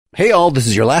Hey all, this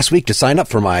is your last week to sign up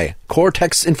for my Core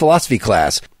Texts in Philosophy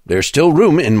class. There's still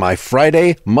room in my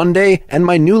Friday, Monday, and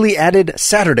my newly added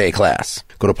Saturday class.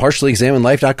 Go to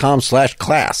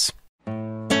partiallyexaminedlife.com/class.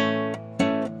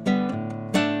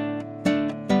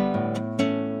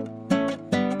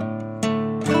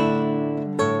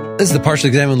 This is the Partially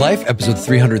Examined Life, episode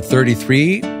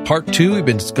 333, part 2. We've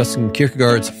been discussing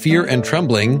Kierkegaard's Fear and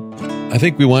Trembling. I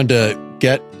think we wanted to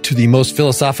get to the most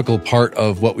philosophical part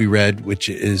of what we read, which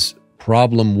is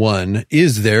problem 1.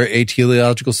 Is there a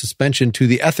teleological suspension to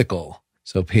the ethical?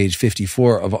 So page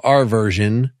 54 of our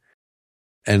version.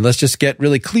 And let's just get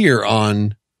really clear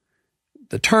on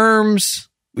the terms.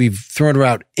 We've thrown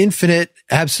around infinite,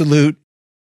 absolute,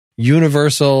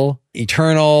 universal,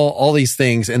 eternal, all these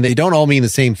things, and they don't all mean the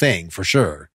same thing, for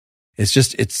sure.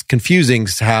 It's confusing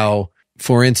how,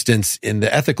 for instance, in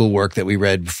the ethical work that we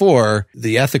read before,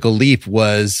 the ethical leap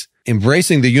was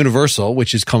embracing the universal,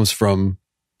 which comes from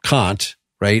Kant,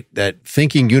 right? That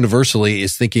thinking universally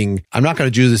is thinking, I'm not going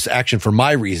to do this action for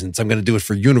my reasons. I'm going to do it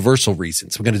for universal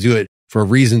reasons. I'm going to do it for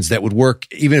reasons that would work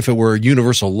even if it were a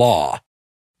universal law.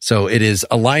 So it is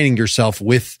aligning yourself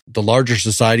with the larger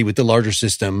society, with the larger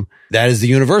system. That is the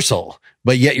universal.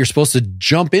 But yet you're supposed to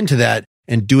jump into that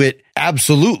and do it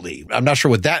absolutely. I'm not sure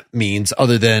what that means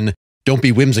other than don't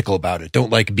be whimsical about it.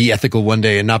 Don't be ethical one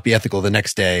day and not be ethical the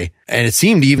next day. And it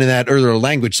seemed even in that earlier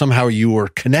language, somehow you were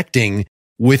connecting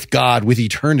with God, with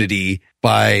eternity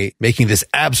by making this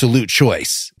absolute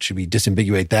choice. Should we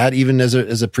disambiguate that even as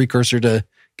a precursor to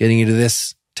getting into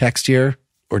this text here?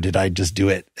 Or did I just do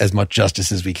it as much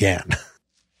justice as we can?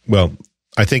 Well,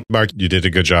 I think, Mark, you did a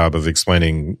good job of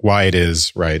explaining why it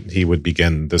is, right? He would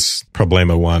begin this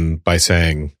Problema 1 by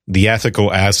saying, the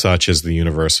ethical as such is the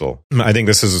universal. I think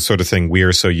this is the sort of thing we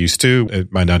are so used to,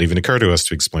 it might not even occur to us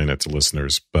to explain it to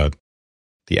listeners, but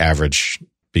the average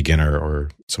beginner or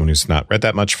someone who's not read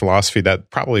that much philosophy, that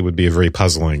probably would be a very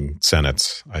puzzling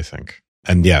sentence, I think.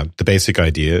 And yeah, the basic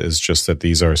idea is just that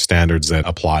these are standards that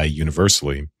apply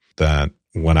universally, that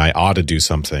when I ought to do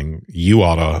something, you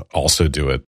ought to also do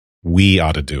it. We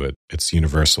ought to do it. It's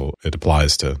universal. It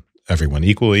applies to everyone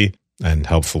equally. And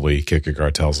helpfully,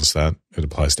 Kierkegaard tells us that it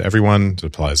applies to everyone. It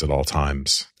applies at all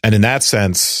times. And in that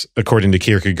sense, according to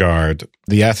Kierkegaard,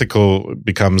 the ethical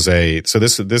becomes so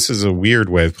this is a weird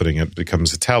way of putting it,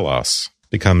 becomes a telos,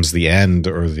 becomes the end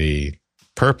or the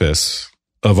purpose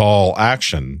of all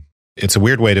action. It's a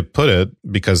weird way to put it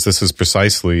because this is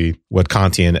precisely what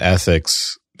Kantian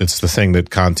ethics, it's the thing that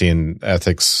Kantian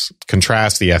ethics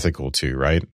contrasts the ethical to,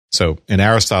 right? So in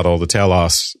Aristotle, the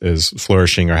telos is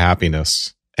flourishing or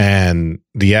happiness, and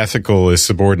the ethical is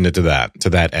subordinate to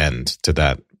that end, to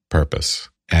that purpose.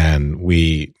 And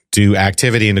we do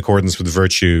activity in accordance with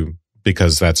virtue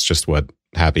because that's just what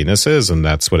happiness is, and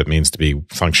that's what it means to be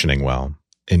functioning well.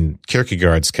 In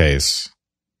Kierkegaard's case,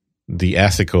 the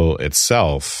ethical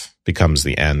itself becomes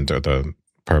the end or the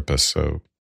purpose. So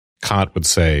Kant would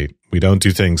say, we don't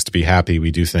do things to be happy.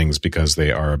 We do things because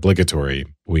they are obligatory.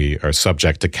 We are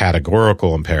subject to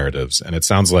categorical imperatives. And it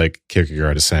sounds like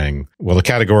Kierkegaard is saying, well, the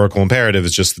categorical imperative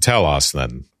is just the telos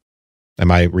then. Am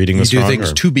I reading this wrong? You do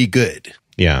things to be good.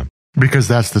 Yeah. Because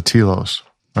that's the telos,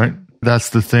 right? That's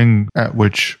the thing at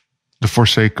which, the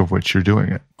forsake of which you're doing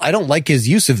it. I don't like his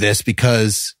use of this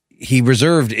because he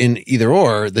reserved in either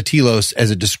or the telos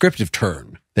as a descriptive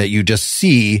term that you just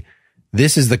see.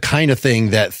 This is the kind of thing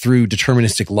that through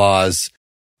deterministic laws,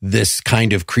 this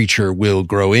kind of creature will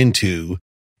grow into.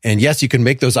 And yes, you can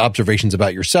make those observations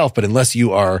about yourself, but unless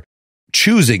you are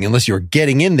choosing, unless you're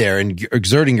getting in there and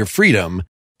exerting your freedom.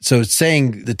 So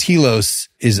saying the telos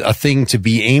is a thing to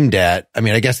be aimed at. I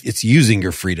mean, I guess it's using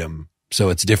your freedom. So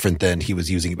it's different than he was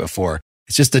using it before.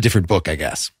 It's just a different book, I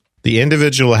guess. The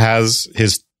individual has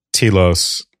his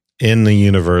telos in the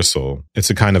universal. It's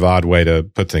a kind of odd way to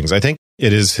put things. I think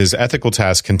it is his ethical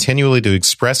task continually to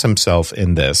express himself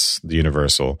in this, the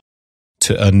universal,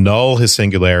 to annul his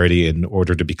singularity in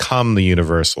order to become the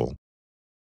universal.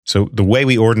 So the way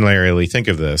we ordinarily think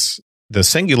of this, the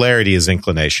singularity is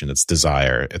inclination, it's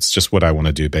desire. It's just what I want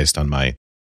to do based on my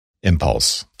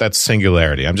impulse. That's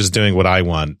singularity. I'm just doing what I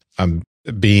want. I'm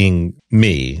being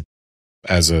me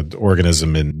as an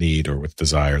organism in need or with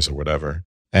desires or whatever.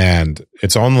 And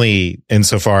it's only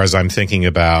insofar as I'm thinking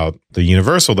about the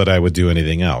universal that I would do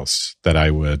anything else, that I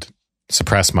would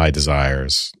suppress my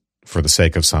desires for the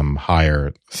sake of some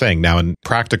higher thing. Now, in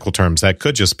practical terms, that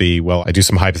could just be, well, I do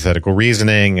some hypothetical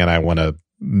reasoning and I want to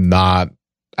not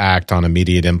act on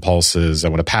immediate impulses. I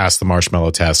want to pass the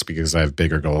marshmallow test because I have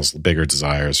bigger goals, bigger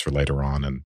desires for later on.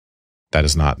 And that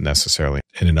is not necessarily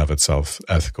in and of itself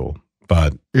ethical.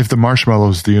 But if the marshmallow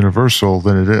is the universal,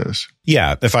 then it is.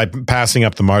 Yeah, if I'm passing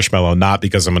up the marshmallow, not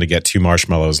because I'm going to get 2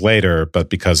 marshmallows later, but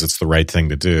because it's the right thing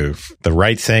to do. The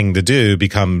right thing to do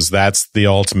that's the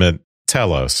ultimate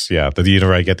telos. Yeah,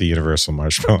 I get the universal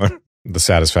marshmallow. The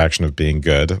satisfaction of being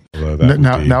good.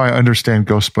 Now I understand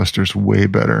Ghostbusters way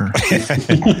better.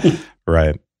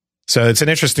 Right. So it's an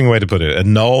interesting way to put it.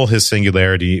 Annul his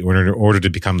singularity in order to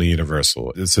become the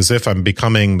universal. It's as if I'm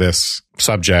becoming this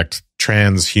subject,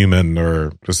 transhuman,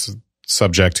 or this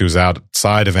subject who's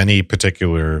outside of any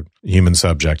particular human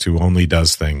subject who only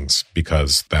does things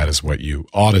because that is what you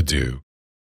ought to do.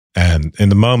 And in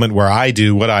the moment where I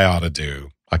do what I ought to do,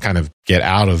 I kind of get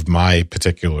out of my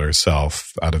particular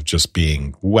self, out of just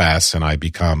being Wes, and I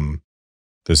become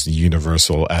this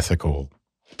universal ethical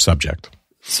subject.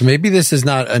 So maybe this is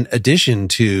not an addition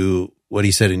to what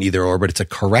he said in Either Or, but it's a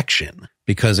correction.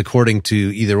 Because according to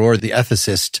Either Or, the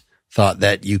ethicist thought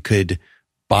that you could,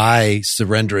 by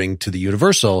surrendering to the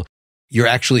universal, you're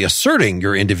actually asserting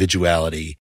your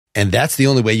individuality. And that's the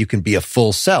only way you can be a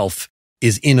full self,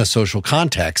 is in a social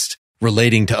context,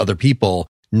 relating to other people,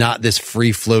 not this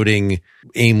free-floating,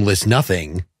 aimless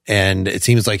nothing. And it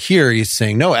seems like here he's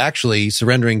saying, no, actually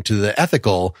surrendering to the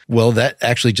ethical, well, that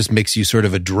actually just makes you sort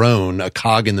of a drone, a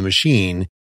cog in the machine.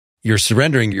 You're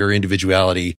surrendering your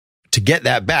individuality. To get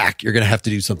that back, you're going to have to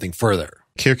do something further.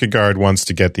 Kierkegaard wants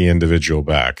to get the individual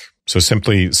back. So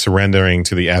simply surrendering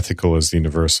to the ethical as the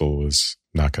universal is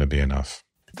not going to be enough.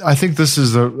 I think this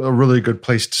is a really good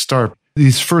place to start.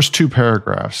 These first 2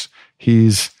 paragraphs,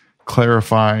 he's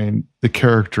clarifying the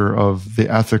character of the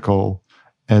ethical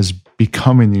as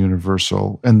becoming the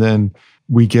universal. And then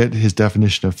we get his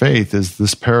definition of faith as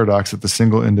this paradox that the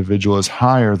single individual is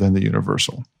higher than the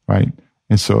universal, right?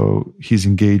 And so he's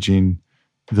engaging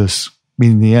this,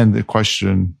 meaning in the end, the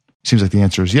question seems like the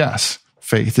answer is yes.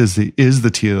 Faith is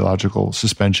the teleological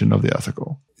suspension of the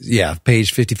ethical. Yeah,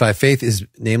 page 55. Faith is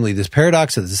namely this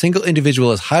paradox that the single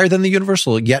individual is higher than the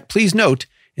universal, yet please note,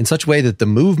 in such a way that the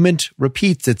movement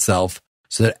repeats itself,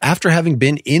 so that after having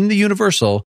been in the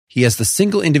universal, he as the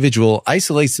single individual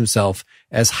isolates himself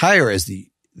as higher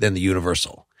than the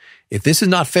universal. If this is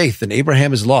not faith, then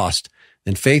Abraham is lost.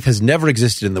 Then faith has never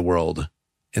existed in the world.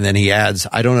 And then he adds,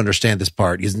 I don't understand this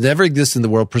part. He has never existed in the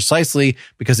world precisely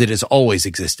because it has always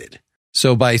existed.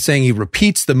 So by saying he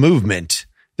repeats the movement,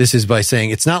 this is by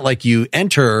saying it's not like you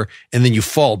enter and then you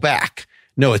fall back.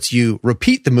 No, it's you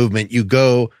repeat the movement, you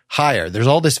go higher. There's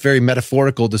all this very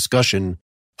metaphorical discussion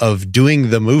of doing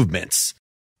the movements,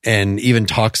 and even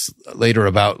talks later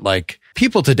about like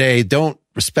people today don't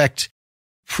respect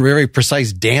very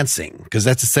precise dancing, because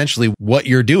that's essentially what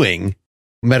you're doing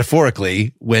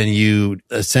metaphorically when you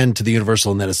ascend to the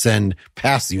universal and then ascend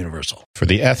past the universal. For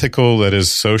the ethical, that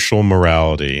is social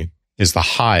morality, is the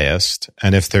highest.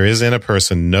 And if there is in a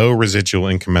person no residual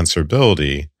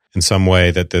incommensurability, in some way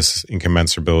that this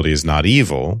incommensurability is not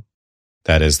evil,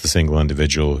 that is the single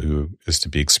individual who is to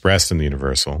be expressed in the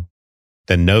universal,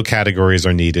 then no categories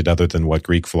are needed other than what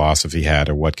Greek philosophy had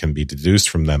or what can be deduced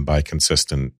from them by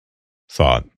consistent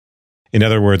thought. In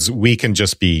other words, we can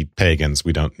just be pagans.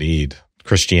 We don't need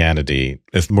Christianity.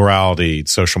 If morality,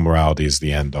 social morality is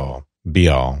the end all, be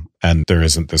all, and there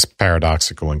isn't this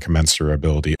paradoxical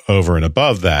incommensurability over and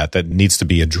above that needs to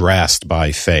be addressed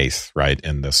by faith, right?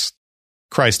 In this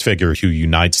Christ figure who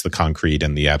unites the concrete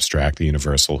and the abstract, the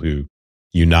universal, who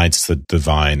unites the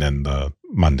divine and the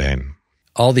mundane.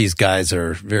 All these guys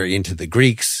are very into the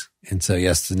Greeks. And so,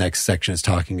 yes, the next section is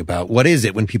talking about what is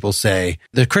it when people say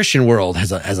the Christian world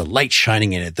has a light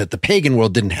shining in it that the pagan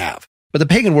world didn't have. But the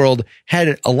pagan world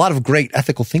had a lot of great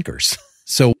ethical thinkers.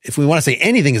 So if we want to say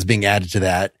anything is being added to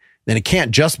that, then it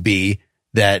can't just be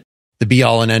that the be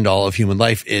all and end all of human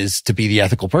life is to be the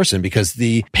ethical person, because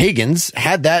the pagans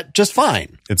had that just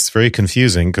fine. It's very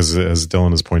confusing because, as Dylan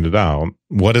has pointed out,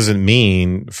 what does it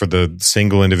mean for the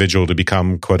single individual to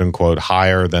become, quote unquote,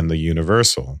 higher than the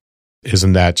universal?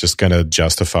 Isn't that just going to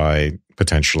justify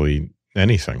potentially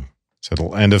anything? So at the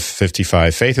end of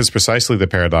 55, faith is precisely the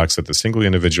paradox that the single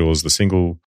individual is the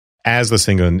single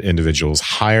individual is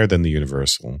higher than the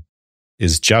universal,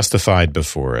 is justified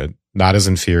before it, not as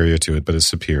inferior to it, but as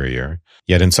superior,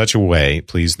 yet in such a way,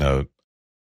 please note.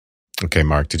 Okay,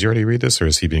 Mark, did you already read this, or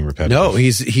is he being repetitive? No,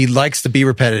 he likes to be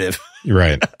repetitive.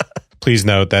 Right. Please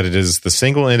note that it is the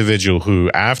single individual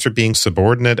who, after being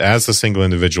subordinate as the single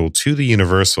individual to the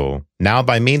universal, now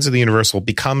by means of the universal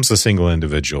becomes the single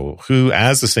individual who,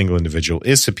 as the single individual,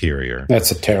 is superior.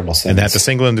 That's a terrible sentence. And that the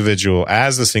single individual,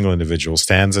 as the single individual,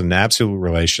 stands in an absolute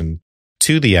relation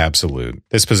to the absolute.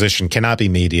 This position cannot be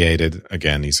mediated.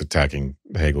 Again, he's attacking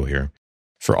Hegel here.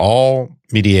 For all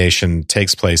mediation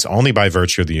takes place only by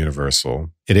virtue of the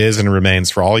universal. It is and remains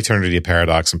for all eternity a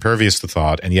paradox, impervious to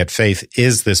thought, and yet faith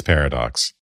is this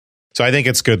paradox. So I think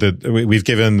it's good that we've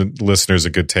given the listeners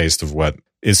a good taste of what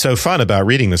is so fun about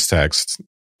reading this text,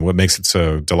 what makes it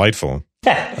so delightful.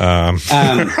 Or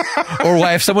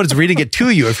why if someone's reading it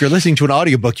to you, if you're listening to an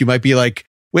audiobook, you might be like,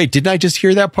 wait, didn't I just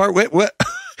hear that part? Wait, what?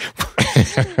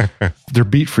 Their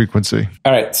beat frequency.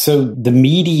 All right. So the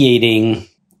mediating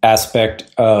aspect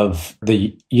of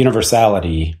the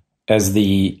universality as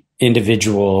the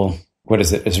individual,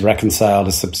 is reconciled,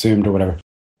 is subsumed or whatever.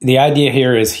 The idea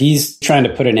here is he's trying to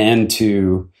put an end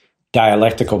to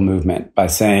dialectical movement by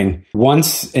saying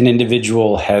once an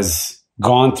individual has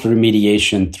gone through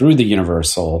mediation through the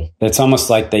universal, it's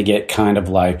almost like they get kind of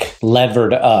like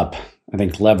levered up. I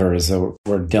think lever is a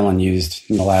word Dylan used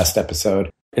in the last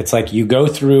episode. It's like you go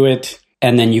through it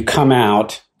and then you come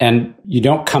out, and you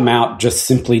don't come out just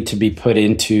simply to be put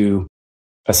into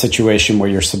a situation where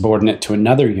you're subordinate to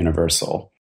another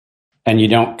universal. And you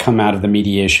don't come out of the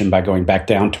mediation by going back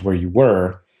down to where you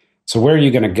were. So where are you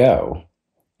going to go?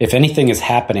 If anything is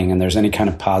happening and there's any kind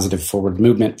of positive forward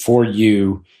movement for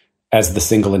you as the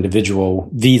single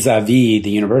individual vis-a-vis the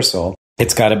universal,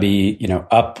 it's got to be,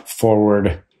 up,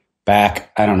 forward,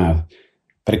 back. I don't know.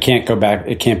 But it can't go back.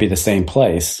 It can't be the same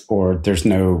place, or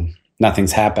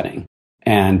nothing's happening.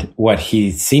 And what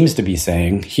he seems to be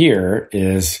saying here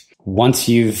is once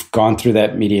you've gone through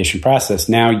that mediation process,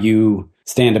 now you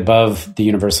stand above the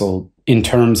universal in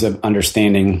terms of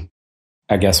understanding,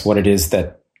 I guess, what it is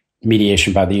that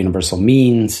mediation by the universal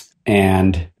means.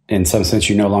 And in some sense,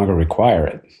 you no longer require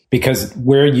it. Because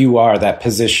where you are, that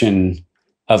position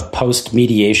of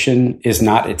post-mediation is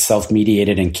not itself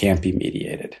mediated and can't be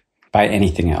mediated by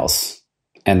anything else.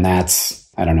 And that's,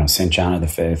 I don't know, St. John of the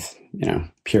Faith,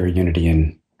 pure unity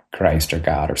in Christ or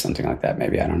God or something like that.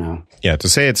 Maybe, I don't know. Yeah, to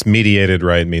say it's mediated,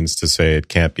 right, means to say it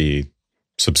can't be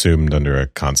subsumed under a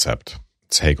concept.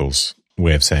 It's Hegel's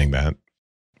way of saying that.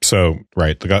 So,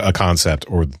 right, a concept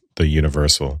or the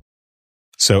universal.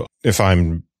 So if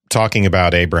I'm talking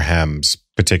about Abraham's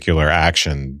particular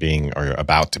action being or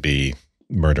about to be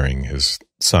murdering his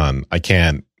son, I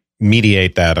can't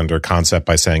mediate that under a concept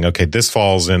by saying, okay, this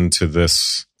falls into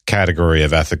this category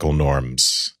of ethical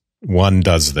norms. One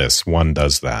does this, one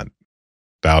does that.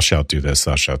 Thou shalt do this,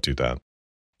 thou shalt do that.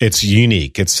 It's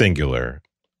unique, it's singular.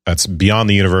 That's beyond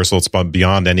the universal. It's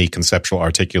beyond any conceptual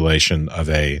articulation of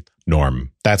a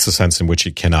norm. That's the sense in which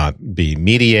it cannot be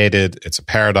mediated. It's a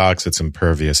paradox. It's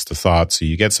impervious to thought. So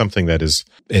you get something that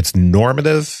it's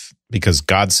normative because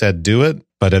God said do it,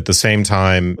 but at the same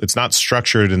time, it's not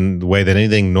structured in the way that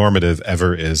anything normative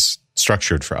ever is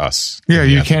structured for us. Yeah,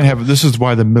 you can't have, this is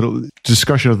why the middle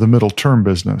discussion of the middle term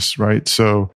business, right?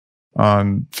 So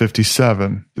on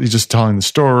 57, he's just telling the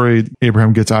story.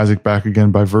 Abraham gets Isaac back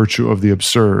again by virtue of the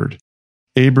absurd.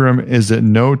 Abram is at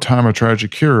no time a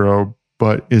tragic hero,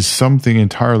 but is something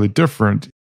entirely different,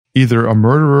 either a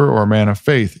murderer or a man of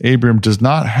faith. Abram does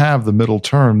not have the middle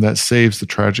term that saves the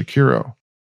tragic hero.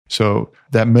 So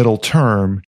that middle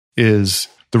term is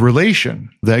the relation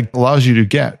that allows you to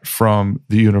get from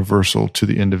the universal to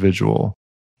the individual.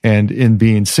 And in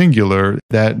being singular,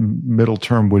 that middle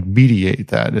term would mediate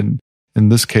that. And in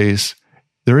this case,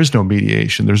 there is no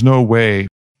mediation. There's no way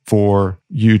for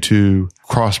you to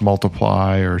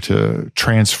cross-multiply or to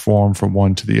transform from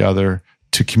one to the other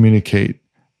to communicate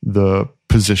the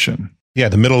position. Yeah,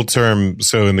 the middle term.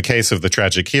 So in the case of the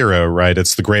tragic hero, right,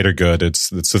 it's the greater good. It's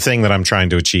the thing that I'm trying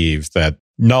to achieve that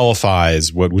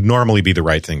nullifies what would normally be the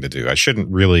right thing to do. I shouldn't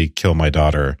really kill my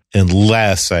daughter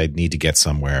unless I need to get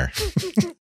somewhere.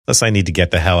 Unless I need to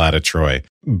get the hell out of Troy.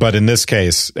 But in this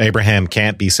case, Abraham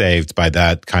can't be saved by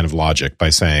that kind of logic, by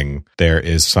saying there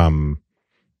is a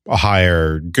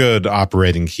higher good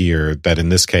operating here that in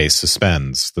this case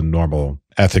suspends the normal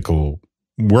ethical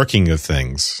working of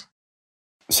things.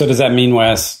 So does that mean,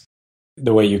 Wes,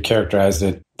 the way you characterized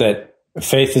it, that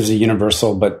faith is a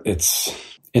universal, but it's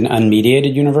an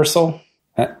unmediated universal?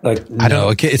 Like, I don't know.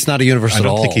 It's not a universal at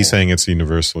all. I don't think he's saying it's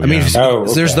universal. I mean,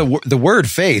 okay. There's the word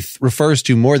faith refers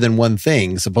to more than one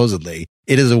thing, supposedly.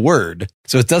 It is a word.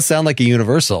 So it does sound like a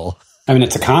universal. I mean,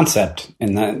 it's a concept,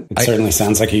 and that it certainly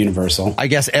sounds like a universal. I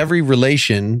guess every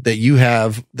relation that you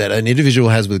have, that an individual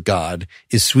has with God,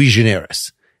 is sui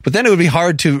generis. But then it would be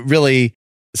hard to really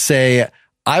say,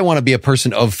 I want to be a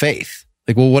person of faith.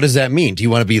 Like, well, what does that mean? Do you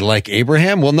want to be like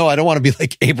Abraham? Well, no, I don't want to be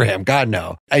like Abraham. God,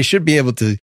 no. I should be able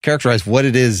to characterize what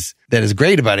it is that is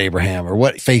great about Abraham or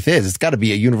what faith is. It's got to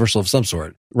be a universal of some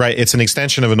sort. Right. It's an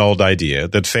extension of an old idea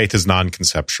that faith is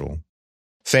non-conceptual.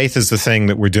 Faith is the thing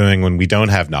that we're doing when we don't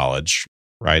have knowledge,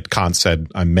 right? Kant said,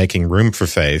 I'm making room for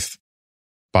faith.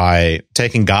 by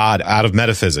taking God out of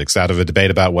metaphysics, out of a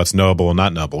debate about what's knowable and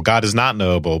not knowable. God is not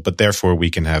knowable, but therefore we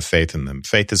can have faith in them.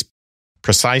 Faith is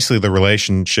precisely the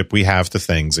relationship we have to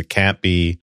things. It can't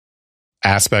be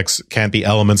aspects, can't be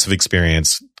elements of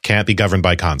experience, can't be governed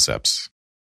by concepts.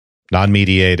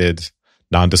 Non-mediated,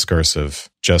 non-discursive,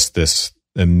 just this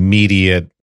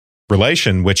immediate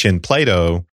relation, which in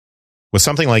Plato was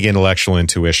something like intellectual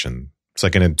intuition. It's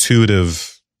like an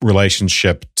intuitive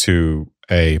relationship to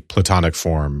a Platonic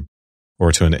form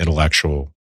or to an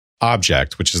intellectual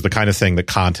object, which is the kind of thing that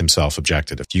Kant himself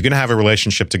objected. If you're going to have a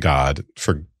relationship to God,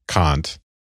 for Kant,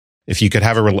 if you could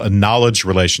have a knowledge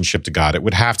relationship to God, it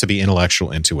would have to be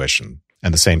intellectual intuition.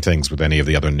 And the same things with any of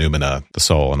the other noumena, the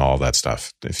soul and all that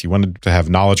stuff. If you wanted to have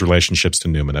knowledge relationships to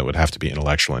noumena, it would have to be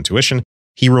intellectual intuition.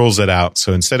 He rules it out.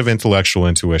 So instead of intellectual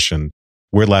intuition,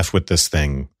 we're left with this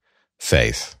thing,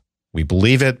 faith. We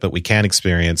believe it, but we can't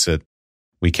experience it.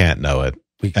 We can't know it.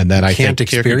 And then I think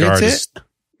Kierkegaard is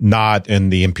not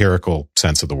in the empirical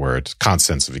sense of the word, Kant's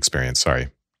sense of experience, sorry,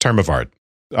 term of art.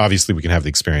 Obviously, we can have the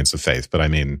experience of faith, but I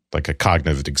mean like a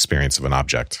cognitive experience of an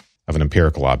object, of an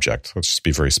empirical object. Let's just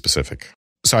be very specific.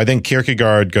 So I think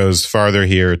Kierkegaard goes farther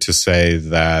here to say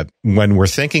that when we're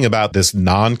thinking about this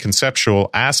non-conceptual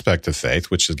aspect of faith,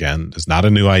 which again is not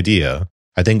a new idea,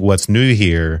 I think what's new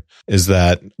here is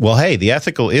that, well, hey, the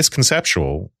ethical is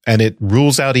conceptual and it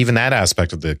rules out even that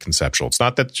aspect of the conceptual. It's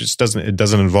not that it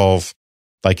doesn't involve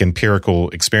like empirical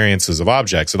experiences of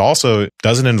objects. It also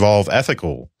doesn't involve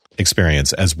ethical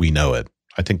experience as we know it.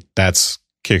 I think that's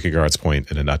Kierkegaard's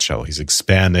point in a nutshell. He's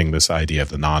expanding this idea of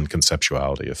the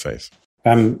non-conceptuality of faith.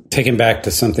 I'm taken back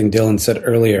to something Dylan said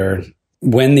earlier.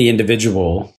 When the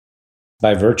individual,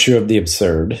 by virtue of the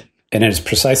absurd, and it is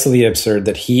precisely the absurd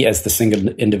that he as the single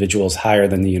individual is higher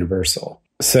than the universal.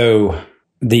 So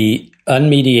the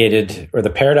unmediated, or the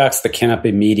paradox that cannot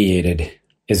be mediated,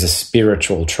 is a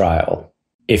spiritual trial.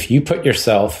 If you put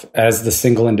yourself as the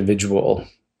single individual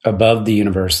above the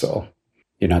universal,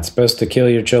 you're not supposed to kill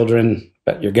your children,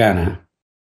 but you're gonna,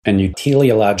 and you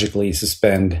teleologically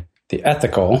suspend the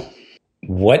ethical,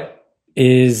 what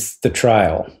is the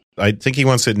trial? I think he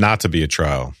wants it not to be a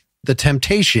trial. The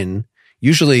temptation,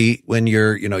 usually when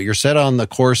you're set on the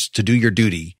course to do your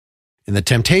duty, and the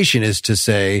temptation is to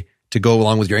say, to go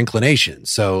along with your inclination.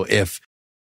 So if,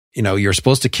 you're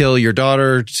supposed to kill your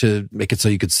daughter to make it so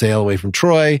you could sail away from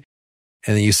Troy,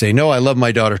 and then you say, no, I love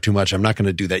my daughter too much, I'm not going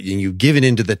to do that. And you give it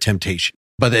into the temptation.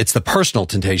 But it's the personal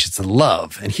temptation, it's the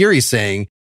love. And here he's saying,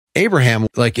 Abraham,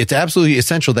 like it's absolutely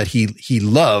essential that he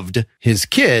loved his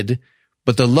kid,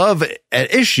 but the love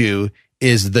at issue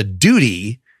is the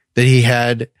duty that he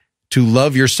had to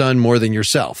love your son more than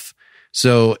yourself.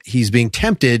 So he's being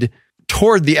tempted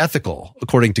toward the ethical,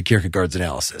 according to Kierkegaard's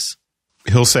analysis.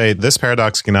 He'll say this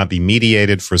paradox cannot be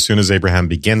mediated, for as soon as Abraham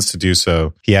begins to do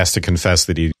so, he has to confess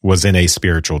that he was in a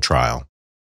spiritual trial.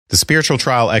 The spiritual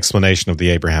trial explanation of the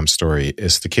Abraham story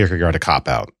is to Kierkegaard a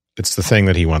cop-out. It's the thing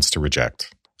that he wants to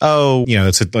reject.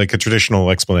 It's like a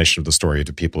traditional explanation of the story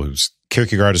to people who's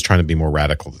Kierkegaard is trying to be more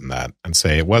radical than that and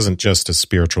say it wasn't just a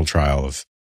spiritual trial of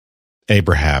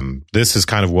Abraham. This is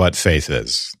kind of what faith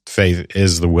is. Faith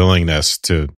is the willingness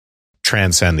to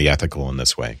transcend the ethical in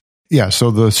this way. Yeah,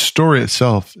 so the story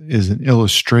itself is an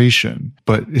illustration,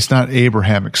 but it's not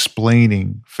Abraham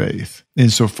explaining faith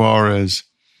insofar as,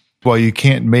 well, you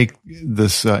can't make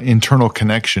this internal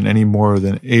connection any more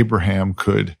than Abraham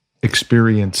could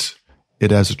experience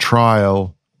it as a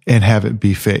trial and have it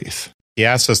be faith. He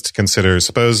asks us to consider,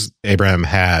 suppose Abraham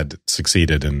had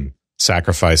succeeded in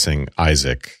sacrificing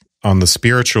Isaac. On the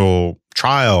spiritual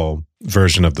trial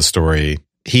version of the story,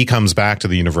 he comes back to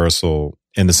the universal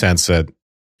in the sense that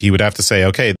he would have to say,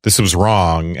 okay, this was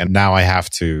wrong, and now I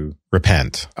have to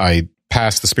repent. I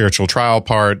passed the spiritual trial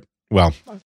part. Well,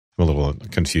 I'm a little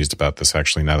confused about this,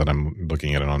 actually, now that I'm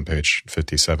looking at it on page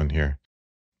 57 here.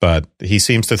 But he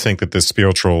seems to think that this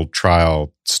spiritual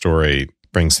trial story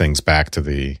brings things back to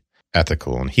the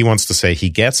ethical. And he wants to say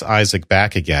he gets Isaac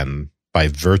back again by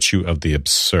virtue of the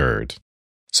absurd.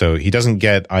 So he doesn't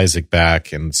get Isaac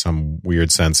back in some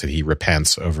weird sense that he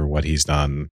repents over what he's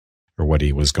done or what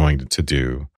he was going to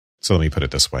do. So let me put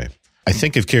it this way. I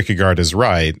think if Kierkegaard is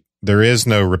right, there is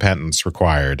no repentance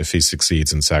required if he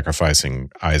succeeds in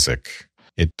sacrificing Isaac.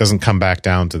 It doesn't come back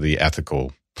down to the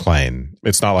ethical plane.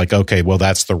 It's not like, okay, well,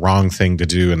 that's the wrong thing to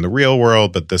do in the real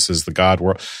world, but this is the God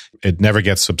world. It never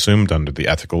gets subsumed under the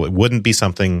ethical. It wouldn't be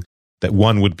something that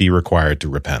one would be required to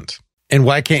repent. And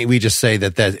why can't we just say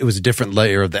that it was a different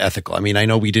layer of the ethical? I mean, I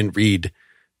know we didn't read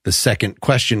the second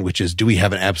question, which is, do we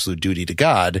have an absolute duty to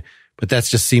God? But that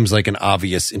just seems like an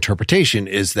obvious interpretation,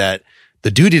 is that the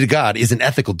duty to God is an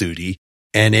ethical duty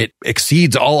and it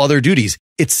exceeds all other duties.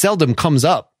 it seldom comes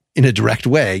up in a direct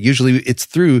way. Usually it's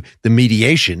through the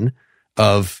mediation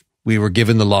of we were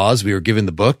given the laws, we were given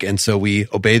the book, and so we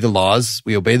obey the laws,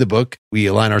 we obey the book, we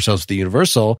align ourselves with the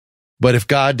universal. But if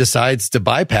God decides to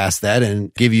bypass that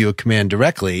and give you a command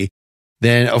directly,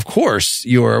 then of course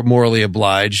you're morally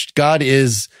obliged. God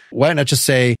is, why not just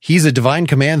say he's a divine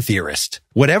command theorist?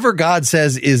 Whatever God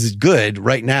says is good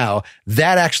right now,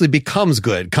 that actually becomes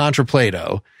good, contra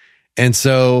Plato. And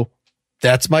so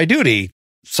that's my duty.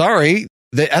 Sorry,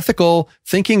 the ethical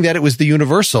thinking that it was the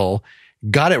universal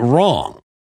got it wrong.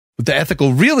 What the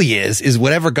ethical really is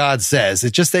whatever God says.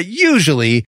 It's just that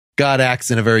usually God acts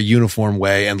in a very uniform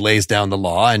way and lays down the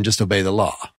law and just obey the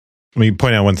law. Let me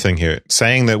point out one thing here.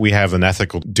 Saying that we have an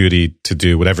ethical duty to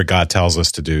do whatever God tells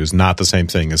us to do is not the same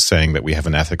thing as saying that we have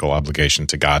an ethical obligation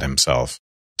to God himself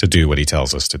to do what he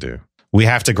tells us to do. We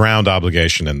have to ground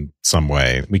obligation in some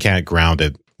way. We can't ground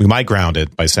it. We might ground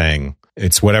it by saying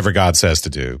it's whatever God says to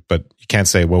do, but you can't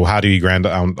say, well, how do you ground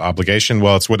obligation?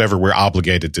 Well, it's whatever we're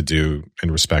obligated to do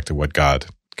in respect to what God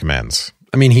commands.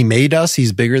 I mean, he made us.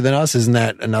 He's bigger than us. Isn't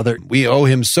that another? We owe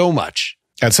him so much.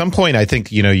 At some point, I think,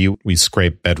 we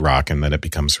scrape bedrock and then it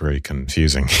becomes very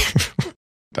confusing.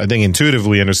 I think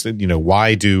intuitively understand,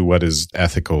 why do what is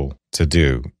ethical to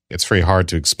do? It's very hard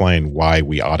to explain why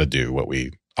we ought to do what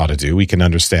we ought to do. We can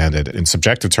understand it in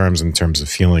subjective terms, in terms of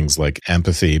feelings like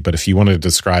empathy. But if you want to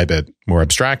describe it more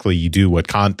abstractly, you do what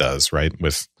Kant does, right?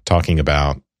 With talking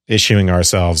about issuing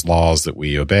ourselves laws that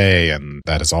we obey. And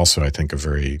that is also, I think, a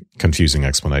very confusing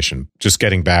explanation. Just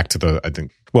getting back to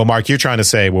Mark, you're trying to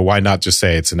say, well, why not just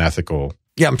say it's an ethical?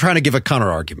 Yeah, I'm trying to give a counter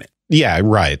argument. Yeah,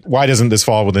 right. Why doesn't this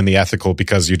fall within the ethical?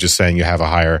 Because you're just saying you have a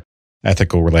higher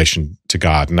ethical relation to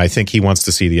God. And I think he wants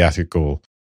to see the ethical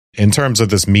in terms of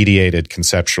this mediated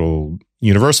conceptual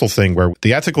universal thing where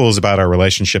the ethical is about our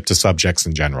relationship to subjects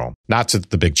in general, not to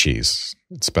the big cheese.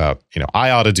 It's about,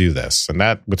 I ought to do this. And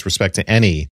that with respect to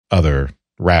any other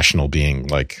rational being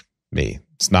like me.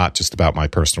 It's not just about my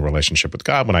personal relationship with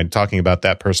God. When I'm talking about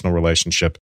that personal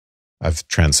relationship, I've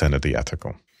transcended the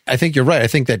ethical. I think you're right. I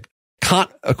think that Kant,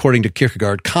 according to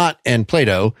Kierkegaard, Kant and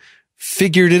Plato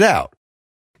figured it out.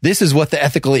 This is what the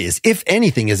ethical is. If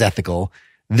anything is ethical,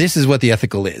 this is what the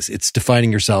ethical is. It's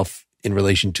defining yourself in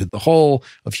relation to the whole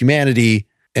of humanity.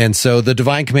 And so the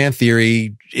divine command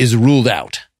theory is ruled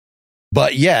out.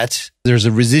 But yet there's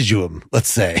a residuum,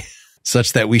 let's say,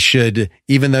 such that we should,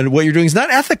 even though what you're doing is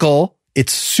not ethical,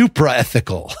 it's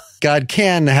supra-ethical. God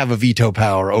can have a veto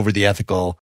power over the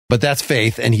ethical, but that's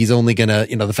faith. And he's only going to,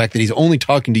 the fact that he's only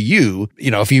talking to you,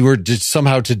 if he were just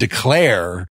somehow to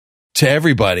declare to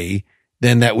everybody,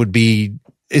 then that would be,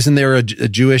 isn't there a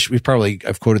Jewish,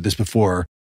 I've quoted this before,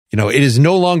 it is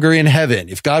no longer in heaven.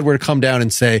 If God were to come down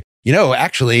and say,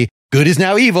 actually, good is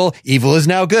now evil, evil is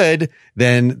now good,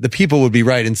 then the people would be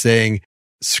right in saying,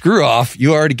 screw off,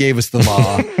 you already gave us the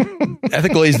law.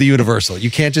 Ethical is the universal.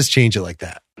 You can't just change it like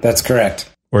that. That's correct.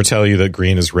 Or tell you that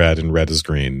green is red and red is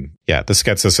green. Yeah, this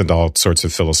gets us into all sorts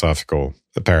of philosophical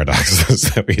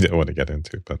paradoxes that we don't want to get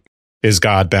into. But is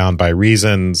God bound by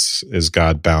reasons? Is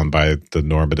God bound by the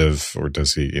normative? Or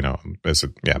does he, is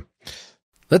it, yeah.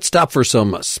 Let's stop for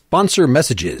some sponsor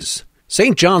messages.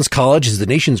 St. John's College is the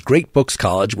nation's great books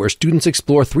college where students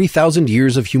explore 3,000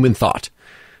 years of human thought.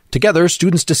 Together,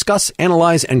 students discuss,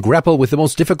 analyze, and grapple with the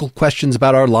most difficult questions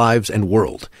about our lives and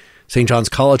world. St. John's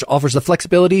College offers the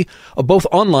flexibility of both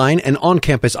online and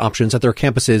on-campus options at their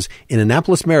campuses in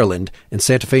Annapolis, Maryland, and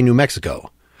Santa Fe, New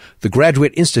Mexico. The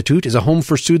Graduate Institute is a home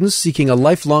for students seeking a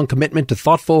lifelong commitment to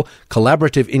thoughtful,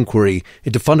 collaborative inquiry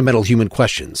into fundamental human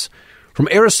questions. From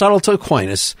Aristotle to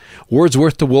Aquinas,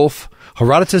 Wordsworth to Woolf,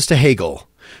 Herodotus to Hegel,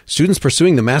 students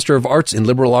pursuing the Master of Arts in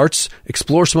Liberal Arts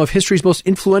explore some of history's most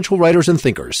influential writers and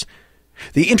thinkers.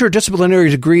 The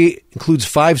interdisciplinary degree includes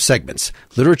 5 segments: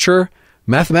 literature,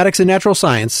 mathematics and natural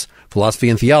science, philosophy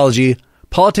and theology,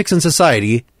 politics and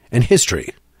society, and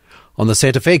history. On the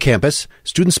Santa Fe campus,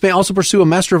 students may also pursue a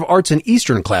Master of Arts in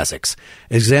Eastern Classics,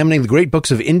 examining the great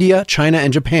books of India, China,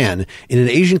 and Japan in an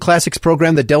Asian Classics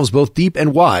program that delves both deep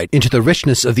and wide into the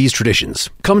richness of these traditions.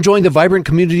 Come join the vibrant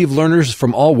community of learners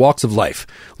from all walks of life.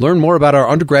 Learn more about our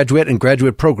undergraduate and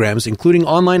graduate programs, including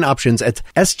online options at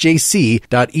sjc.edu/PEL.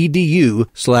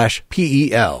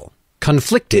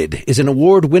 Conflicted is an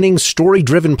award-winning,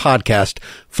 story-driven podcast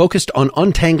focused on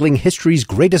untangling history's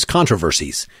greatest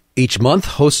controversies. Each month,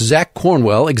 host Zach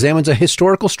Cornwell examines a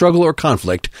historical struggle or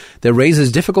conflict that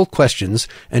raises difficult questions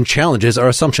and challenges our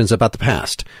assumptions about the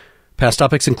past. Past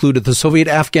topics included the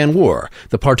Soviet-Afghan War,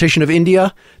 the partition of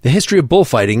India, the history of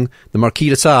bullfighting, the Marquis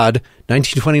de Sade,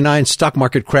 1929 stock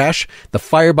market crash, the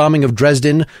firebombing of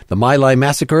Dresden, the My Lai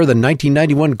massacre, the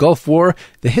 1991 Gulf War,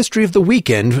 the history of the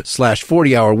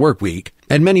weekend/40-hour work week,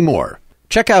 and many more.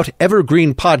 Check out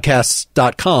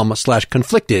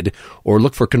evergreenpodcasts.com/conflicted or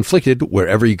look for Conflicted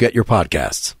wherever you get your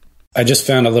podcasts. I just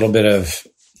found a little bit of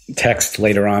text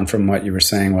later on from what you were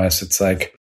saying, Wes. It's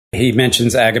like he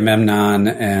mentions Agamemnon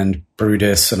and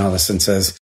Brutus and all this and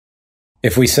says,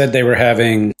 if we said they were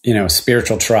having,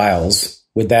 spiritual trials,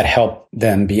 would that help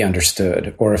them be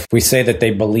understood? Or if we say that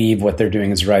they believe what they're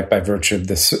doing is right by virtue of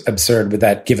this absurd, would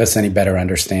that give us any better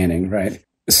understanding, right?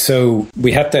 So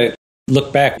we have to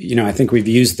look back. I think we've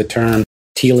used the term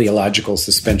teleological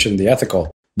suspension of the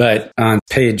ethical, but on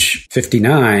page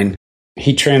 59,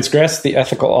 he transgressed the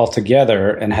ethical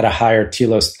altogether and had a higher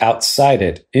telos outside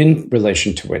it, in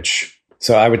relation to which.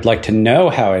 So I would like to know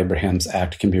how Abraham's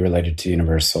act can be related to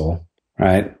universal,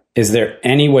 right? Is there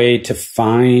any way to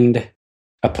find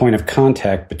a point of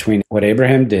contact between what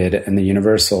Abraham did and the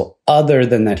universal other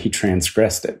than that he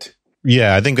transgressed it?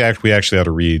 Yeah, I think we actually ought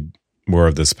to read more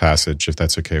of this passage, if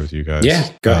that's okay with you guys. Yeah,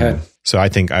 go ahead. So I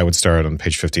think I would start on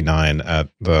page 59 at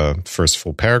the first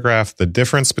full paragraph. The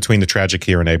difference between the tragic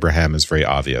hero and Abraham is very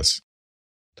obvious.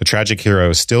 The tragic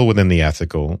hero is still within the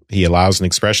ethical. He allows an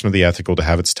expression of the ethical to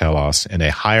have its telos and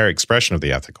a higher expression of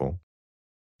the ethical.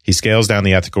 He scales down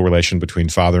the ethical relation between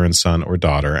father and son or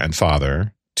daughter and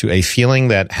father to a feeling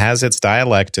that has its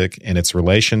dialectic in its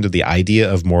relation to the idea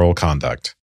of moral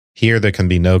conduct. Here, there can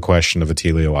be no question of a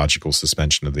teleological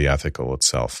suspension of the ethical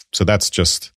itself. So that's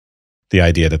just the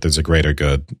idea that there's a greater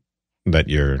good that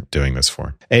you're doing this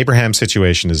for. Abraham's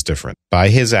situation is different. By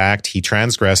his act, he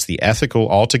transgressed the ethical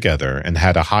altogether and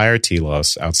had a higher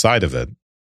telos outside of it,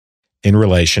 in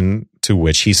relation to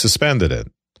which he suspended it.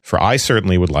 For I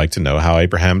certainly would like to know how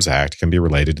Abraham's act can be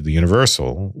related to the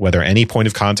universal, whether any point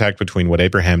of contact between what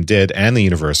Abraham did and the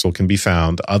universal can be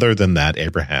found other than that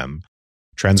Abraham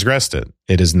transgressed it.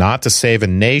 It is not to save a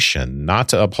nation, not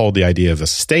to uphold the idea of a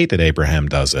state that Abraham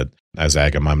does it, as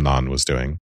Agamemnon was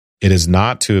doing. It is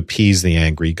not to appease the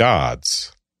angry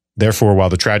gods. Therefore, while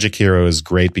the tragic hero is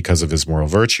great because of his moral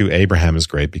virtue, Abraham is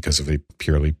great because of a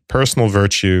purely personal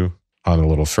virtue. On a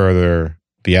little further,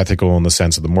 the ethical in the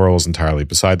sense of the moral is entirely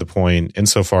beside the point.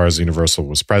 Insofar as the universal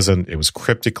was present, it was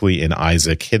cryptically in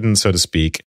Isaac, hidden, so to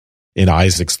speak, in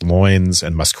Isaac's loins,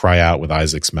 and must cry out with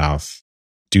Isaac's mouth,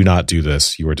 "Do not do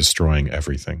this, you are destroying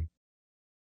everything."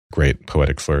 Great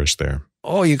poetic flourish there.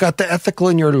 Oh, you got the ethical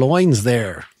in your loins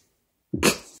there.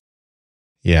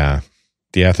 Yeah.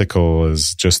 The ethical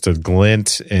is just a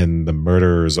glint in the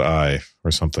murderer's eye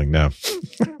or something. No,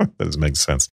 that doesn't make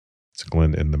sense. It's a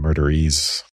glint in the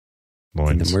murderee's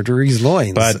loins. The murderee's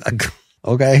loins. But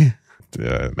okay.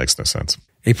 It makes no sense.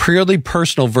 A purely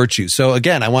personal virtue. So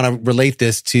again, I want to relate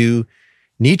this to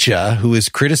Nietzsche, who is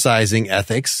criticizing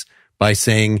ethics by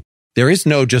saying there is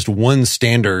no just one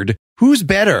standard. Who's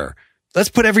better? Let's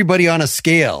put everybody on a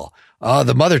scale.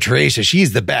 The Mother Teresa,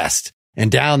 she's the best. And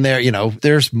down there,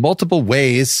 there's multiple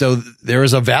ways. So there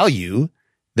is a value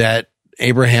that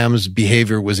Abraham's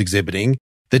behavior was exhibiting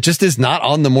that just is not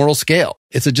on the moral scale.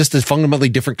 It's just a fundamentally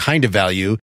different kind of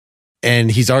value. And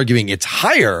he's arguing it's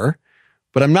higher,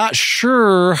 but I'm not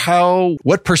sure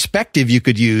what perspective you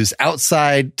could use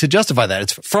outside to justify that.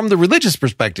 It's from the religious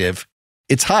perspective,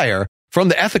 it's higher. From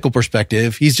the ethical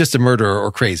perspective, he's just a murderer or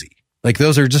crazy. Like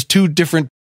those are just two different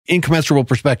incommensurable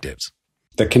perspectives.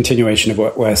 The continuation of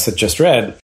what Wes had just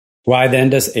read. Why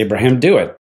then does Abraham do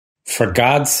it? For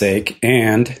God's sake,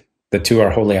 and the two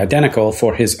are wholly identical,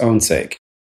 for his own sake.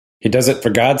 He does it for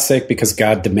God's sake because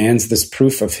God demands this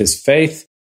proof of his faith.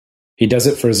 He does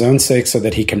it for his own sake so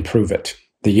that he can prove it.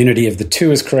 The unity of the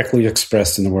two is correctly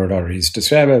expressed in the word already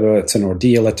described. It's an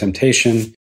ordeal, a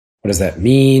temptation. What does that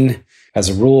mean? As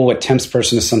a rule, what tempts a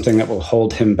person is something that will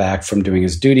hold him back from doing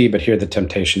his duty, but here the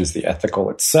temptation is the ethical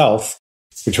itself,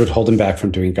 which would hold him back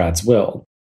from doing God's will.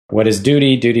 What is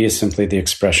duty? Duty is simply the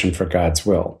expression for God's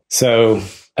will. So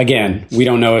again, we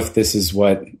don't know if this is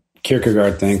what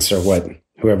Kierkegaard thinks or what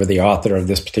whoever the author of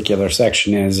this particular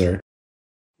section is, or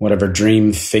whatever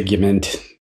dream figment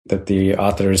that the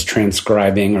author is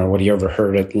transcribing or what he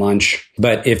overheard at lunch.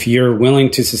 But if you're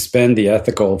willing to suspend the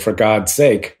ethical for God's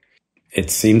sake, it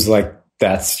seems like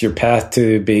that's your path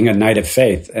to being a knight of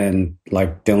faith. And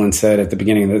like Dylan said at the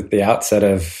beginning of the outset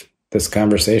of this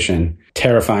conversation,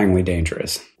 terrifyingly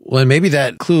dangerous. Well, and maybe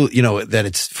that clue, that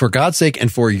it's for God's sake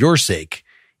and for your sake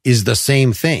is the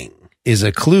same thing, is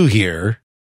a clue here,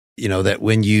 that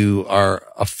when you are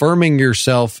affirming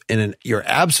yourself in your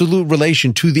absolute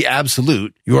relation to the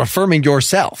absolute, you're affirming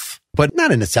yourself. but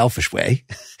not in a selfish way,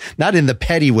 not in the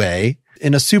petty way,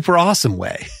 in a super awesome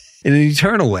way, in an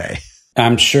eternal way.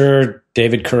 I'm sure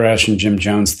David Koresh and Jim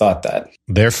Jones thought that.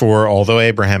 Therefore, although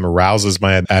Abraham arouses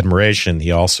my admiration,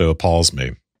 he also appalls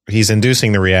me. He's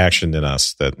inducing the reaction in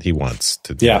us that he wants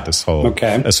to do this whole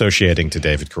associating to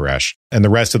David Koresh. And the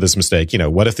rest of this mistake,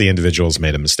 what if the individual's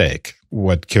made a mistake?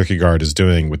 What Kierkegaard is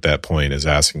doing with that point is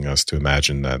asking us to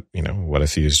imagine that, what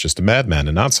if he is just a madman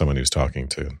and not someone who's talking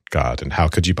to God? And how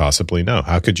could you possibly know?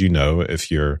 How could you know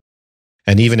if you're,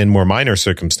 and even in more minor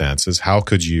circumstances, how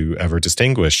could you ever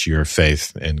distinguish your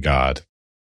faith in God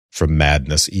from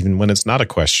madness, even when it's not a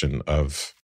question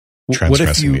of what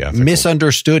if you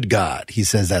misunderstood God? He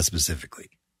says that specifically.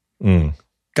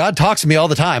 God talks to me all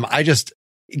the time.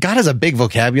 God has a big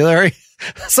vocabulary.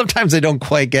 Sometimes I don't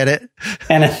quite get it.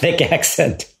 And a thick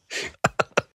accent.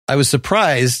 I was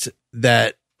surprised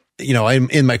that, I'm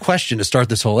in my question to start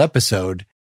this whole episode,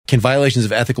 can violations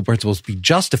of ethical principles be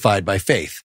justified by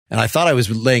faith? And I thought I was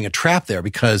laying a trap there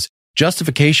because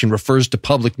justification refers to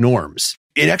public norms.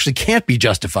 It actually can't be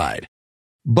justified.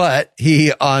 But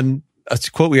on a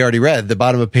quote we already read, the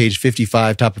bottom of page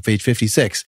 55, top of page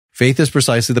 56, faith is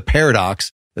precisely the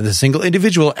paradox that the single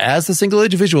individual, as the single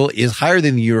individual is higher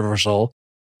than the universal,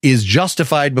 is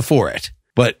justified before it,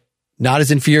 but not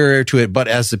as inferior to it, but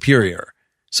as superior.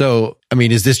 So,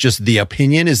 is this just the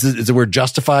opinion? Is the word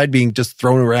justified being just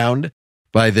thrown around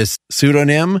by this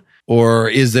pseudonym? Or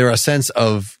is there a sense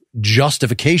of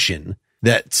justification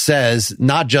that says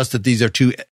not just that these are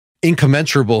two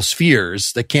incommensurable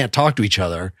spheres that can't talk to each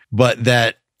other, but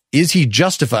that is he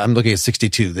justified? I'm looking at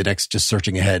 62, the next, just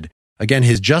searching ahead. Again,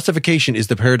 his justification is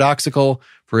the paradoxical,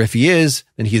 for if he is,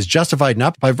 then he is justified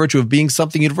not by virtue of being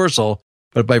something universal,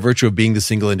 but by virtue of being the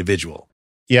single individual.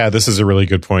 Yeah, this is a really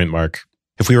good point, Mark.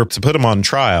 If we were to put him on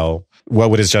trial,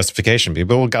 what would his justification be?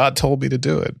 Well, God told me to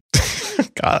do it.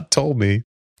 God told me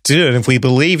to do it. And if we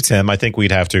believed him, I think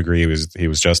we'd have to agree he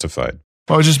was justified.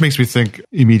 Well, it just makes me think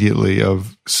immediately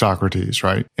of Socrates,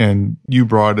 right? And you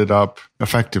brought it up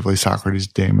effectively, Socrates'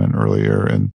 daemon, earlier.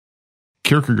 And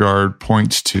Kierkegaard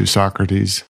points to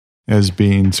Socrates as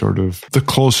being sort of the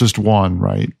closest one,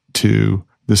 right, to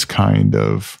this kind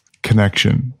of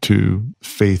connection to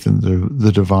faith in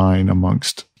the divine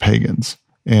amongst pagans.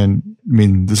 And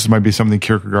this might be something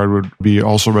Kierkegaard would be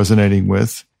also resonating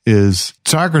with, is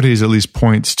Socrates at least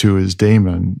points to his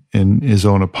daemon in his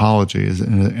own apology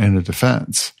and a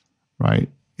defense, right?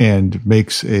 And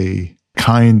makes a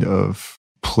kind of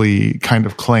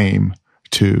claim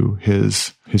to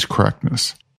his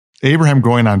correctness. Abraham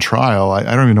going on trial, I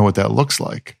don't even know what that looks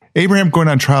like. Abraham going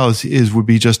on trial would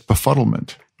be just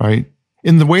befuddlement, right?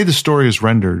 In the way the story is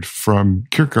rendered from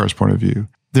Kierkegaard's point of view,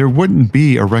 there wouldn't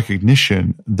be a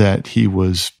recognition that he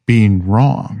was being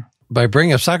wrong. By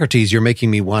bringing up Socrates, you're making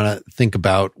me want to think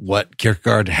about what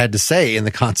Kierkegaard had to say in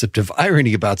the concept of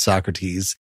irony about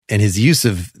Socrates and his use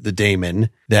of the daemon,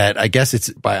 that I guess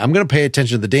I'm going to pay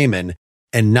attention to the daemon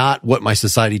and not what my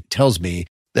society tells me.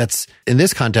 That's, in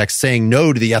this context, saying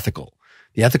no to the ethical.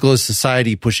 The ethical is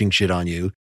society pushing shit on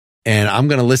you, and I'm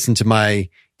going to listen to my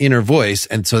inner voice.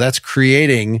 And so that's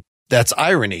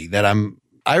irony,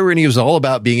 irony was all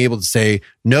about being able to say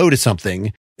no to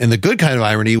something. And the good kind of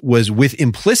irony was with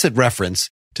implicit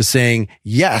reference to saying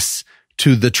yes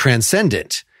to the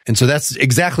transcendent. And so that's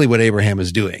exactly what Abraham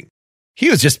is doing. He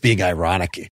was just being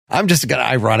ironic. I'm just going to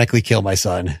ironically kill my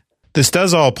son. This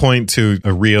does all point to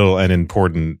a real and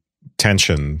important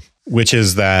tension, which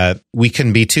is that we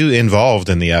can be too involved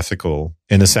in the ethical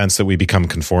in the sense that we become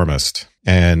conformist.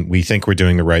 And we think we're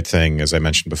doing the right thing. As I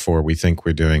mentioned before, we think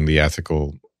we're doing the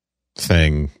ethical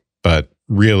thing, but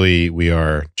really we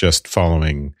are just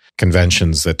following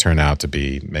conventions that turn out to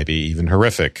be maybe even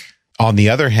horrific. On the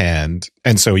other hand,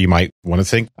 and so you might want to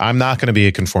think, I'm not going to be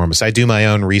a conformist. I do my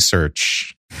own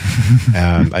research.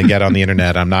 I get on the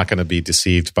internet. I'm not going to be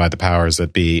deceived by the powers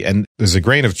that be. And there's a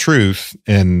grain of truth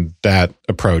in that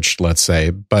approach, let's say,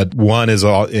 but one is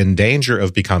in danger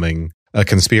of becoming a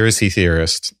conspiracy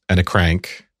theorist and a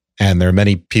crank. And there are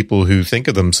many people who think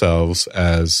of themselves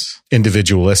as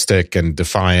individualistic and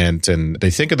defiant, and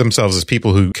they think of themselves as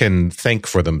people who can think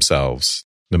for themselves,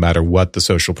 no matter what the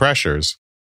social pressures.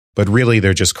 But really,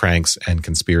 they're just cranks and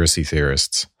conspiracy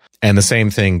theorists. And the same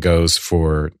thing goes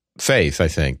for faith, I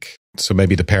think. So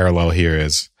maybe the parallel here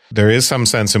is there is some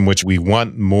sense in which we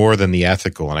want more than the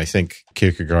ethical. And I think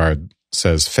Kierkegaard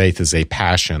says faith is a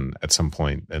passion at some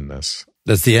point in this.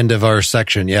 That's the end of our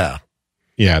section, yeah.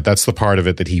 Yeah, that's the part of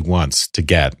it that he wants to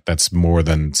get. That's more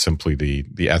than simply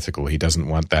the ethical. He doesn't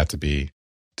want that to be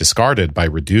discarded by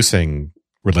reducing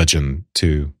religion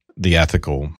to the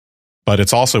ethical. But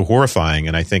it's also horrifying.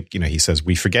 And I think, he says,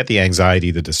 we forget the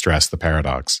anxiety, the distress, the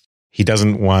paradox. He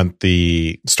doesn't want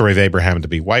the story of Abraham to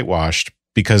be whitewashed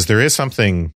because there is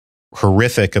something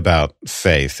horrific about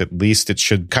faith. At least it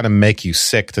should kind of make you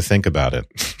sick to think about it.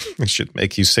 It should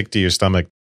make you sick to your stomach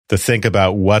to think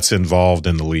about what's involved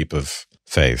in the leap of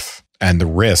faith and the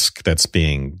risk that's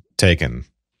being taken.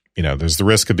 There's the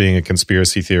risk of being a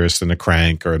conspiracy theorist and a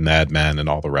crank or a madman and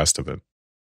all the rest of it.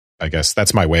 I guess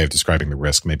that's my way of describing the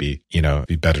risk. Maybe, it'd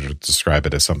be better to describe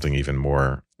it as something even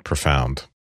more profound.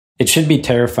 It should be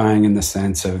terrifying in the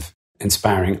sense of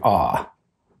inspiring awe,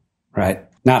 right?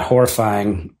 Not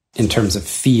horrifying in terms of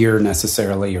fear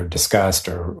necessarily or disgust,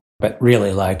 but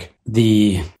really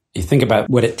you think about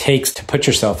what it takes to put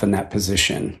yourself in that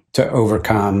position to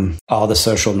overcome all the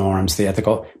social norms, the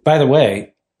ethical. By the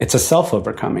way, it's a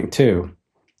self-overcoming too,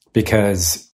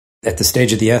 because at the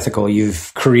stage of the ethical,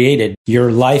 you've created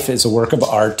your life as a work of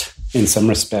art in some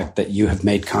respect that you have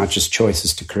made conscious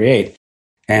choices to create.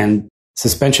 And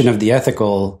suspension of the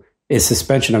ethical is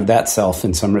suspension of that self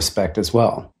in some respect as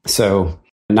well. So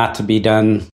not to be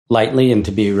done lightly and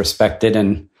to be respected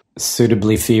and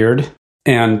suitably feared.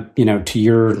 And, to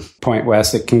your point,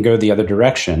 Wes, it can go the other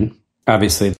direction.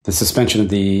 Obviously, the suspension of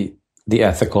the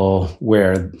ethical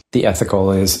where the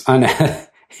ethical is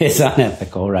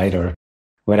unethical, right? Or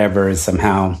whatever is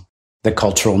somehow the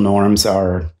cultural norms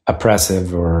are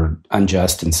oppressive or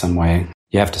unjust in some way.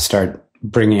 You have to start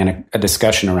bringing in a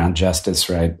discussion around justice,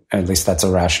 right? At least that's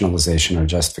a rationalization or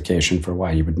justification for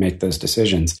why you would make those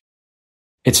decisions.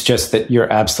 It's just that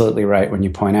you're absolutely right when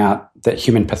you point out that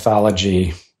human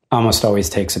pathology almost always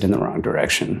takes it in the wrong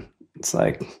direction. It's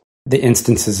like the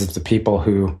instances of the people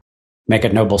who make a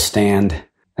noble stand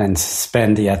and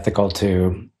suspend the ethical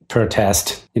to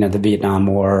protest, the Vietnam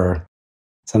War or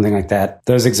something like that.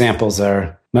 Those examples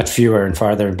are much fewer and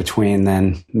farther between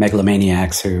than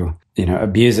megalomaniacs who,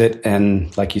 abuse it.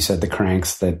 And like you said, the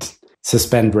cranks that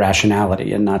suspend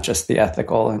rationality and not just the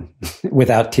ethical and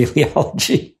without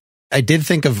teleology. I did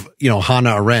think of,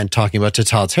 Hannah Arendt talking about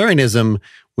totalitarianism,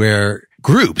 where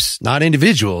groups, not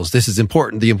individuals, this is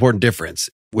important, the important difference,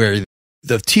 where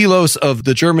the telos of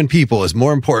the German people is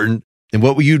more important than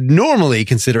what you'd normally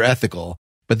consider ethical.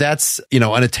 But that's,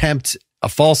 a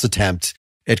false attempt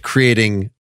at creating,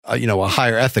 a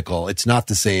higher ethical. It's not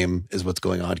the same as what's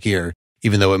going on here,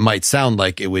 even though it might sound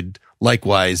like it would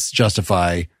likewise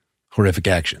justify horrific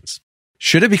actions.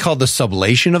 Should it be called the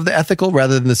sublation of the ethical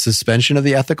rather than the suspension of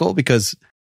the ethical? Because,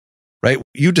 right,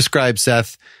 you describe,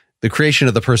 Seth, the creation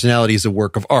of the personality as a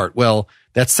work of art. Well,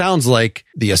 that sounds like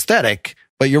the aesthetic,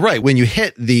 but you're right. When you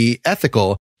hit the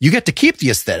ethical, you get to keep the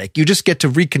aesthetic. You just get to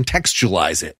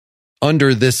recontextualize it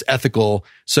under this ethical.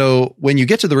 So when you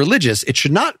get to the religious, it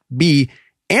should not be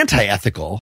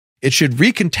anti-ethical. It should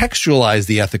recontextualize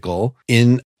the ethical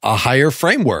in a higher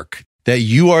framework, that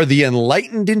you are the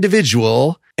enlightened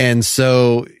individual. And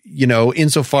so,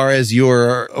 insofar as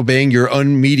you're obeying your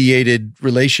unmediated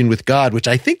relation with God, which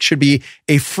I think should be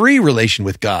a free relation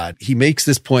with God. He makes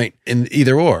this point in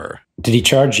either or. Did he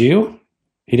charge you?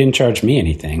 He didn't charge me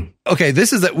anything. Okay,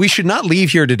 this is that we should not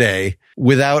leave here today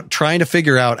without trying to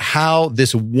figure out how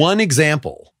this one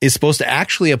example is supposed to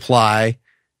actually apply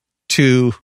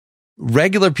to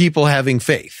regular people having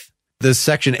faith. This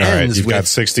section ends with... All right, you've got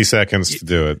 60 seconds to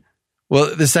do it.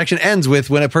 Well, this section ends with,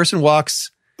 when a person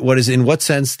walks what is in what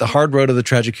sense the hard road of the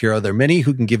tragic hero, there are many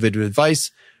who can give it advice,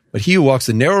 but he who walks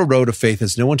the narrow road of faith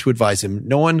has no one to advise him.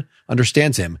 No one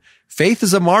understands him. Faith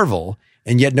is a marvel,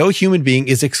 and yet no human being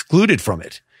is excluded from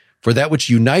it. For that which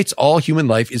unites all human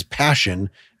life is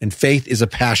passion, and faith is a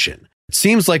passion. It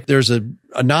seems like there's a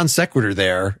non sequitur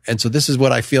there. And so this is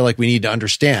what I feel like we need to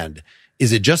understand.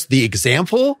 Is it just the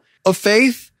example of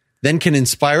faith then can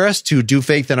inspire us to do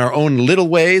faith in our own little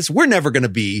ways?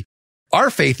 Our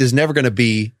faith is never going to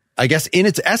be, I guess, in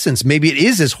its essence, maybe it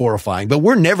is as horrifying, but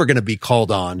we're never going to be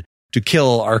called on to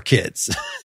kill our kids.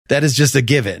 That is just a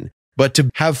given. But to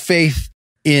have faith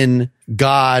in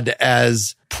God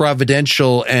as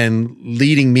providential and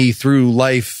leading me through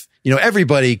life,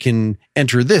 everybody can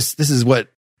enter this. This is what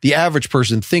the average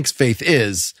person thinks faith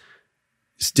is.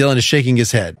 Dylan is shaking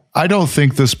his head. I don't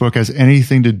think this book has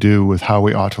anything to do with how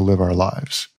we ought to live our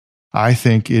lives. I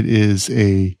think it is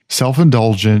a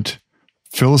self-indulgent,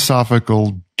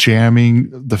 philosophical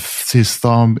jamming his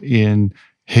thumb in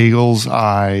Hegel's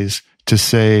eyes to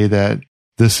say that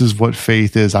this is what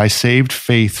faith is. I saved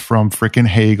faith from frickin'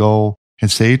 Hegel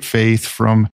and saved faith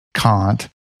from Kant,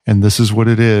 and this is what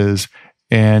it is.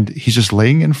 And he's just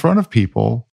laying in front of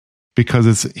people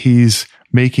because he's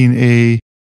making a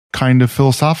kind of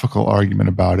philosophical argument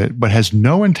about it, but has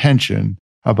no intention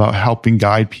about helping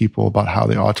guide people about how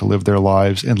they ought to live their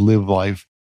lives and live life,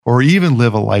 or even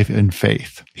live a life in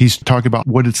faith. He's talking about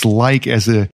what it's like as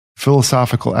a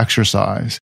philosophical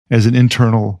exercise, as an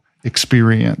internal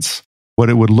experience, what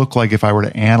it would look like if I were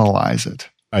to analyze it.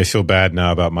 I feel bad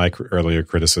now about my earlier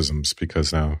criticisms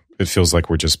because now it feels like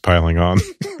we're just piling on.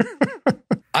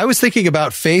 I was thinking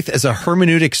about faith as a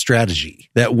hermeneutic strategy,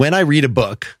 that when I read a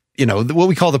book, what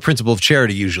we call the principle of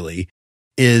charity usually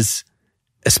is,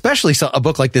 especially a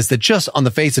book like this that just on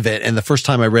the face of it, and the first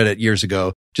time I read it years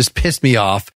ago, just pissed me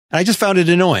off. And I just found it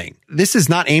annoying. This is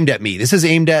not aimed at me. This is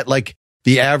aimed at like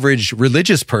the average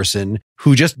religious person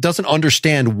who just doesn't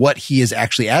understand what he is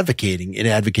actually advocating in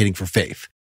advocating for faith.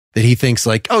 That he thinks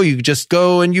like, oh, you just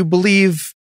go and you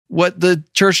believe what the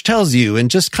church tells you and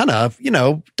just kind of,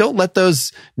 don't let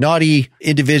those naughty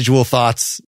individual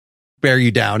thoughts bear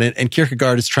you down. And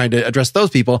Kierkegaard is trying to address those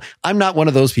people. I'm not one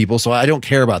of those people, so I don't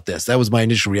care about this. That was my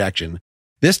initial reaction.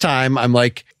 This time I'm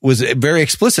like, was very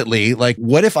explicitly like,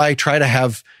 what if I try to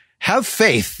have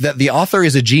faith that the author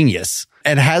is a genius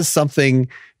and has something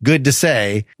good to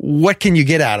say? What can you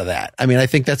get out of that? I mean, I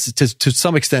think that's to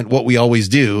some extent what we always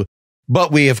do.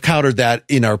 But we have countered that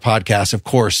in our podcast, of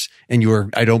course,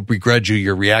 and I don't begrudge you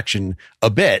your reaction a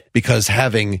bit, because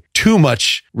having too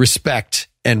much respect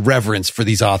and reverence for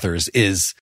these authors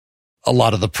is a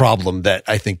lot of the problem that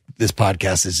I think this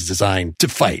podcast is designed to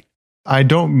fight. I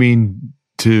don't mean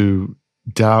to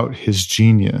doubt his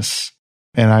genius,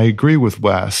 and I agree with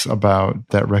Wes about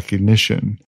that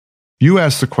recognition. You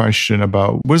asked the question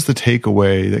about what's the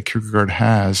takeaway that Kierkegaard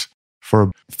has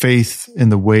for faith in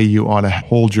the way you ought to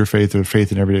hold your faith or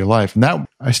faith in everyday life. And that,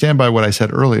 I stand by what I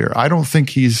said earlier. I don't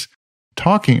think he's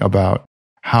talking about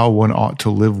how one ought to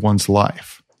live one's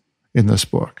life in this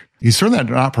book. He's certainly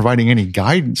not providing any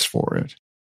guidance for it.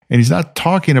 And he's not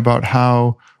talking about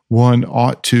how one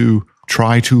ought to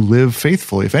try to live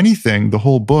faithfully. If anything, the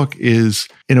whole book is,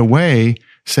 in a way,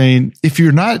 saying, if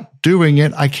you're not doing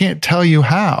it, I can't tell you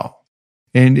how.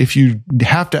 And if you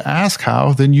have to ask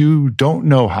how, then you don't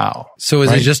know how. So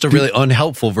is it just a really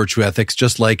unhelpful virtue ethics,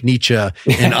 just like Nietzsche and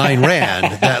Ayn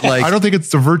Rand? That like, I don't think it's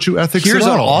the virtue ethics here's at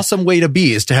all. An awesome way to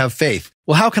be is to have faith.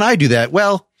 Well, how can I do that?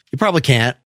 Well, you probably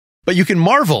can't, but you can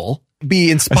marvel,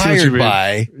 be inspired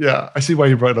by. Yeah, I see why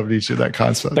you brought up Nietzsche, that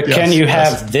concept. But can you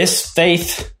have this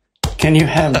faith? Can you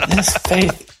have this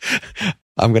faith?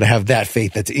 I'm going to have that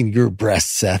faith that's in your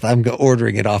breast, Seth. I'm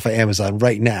ordering it off of Amazon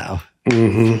right now.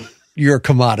 Mm-hmm. You're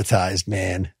commoditized,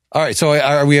 man. All right. So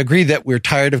are we agreed that we're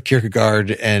tired of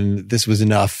Kierkegaard and this was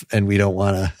enough and we don't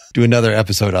want to do another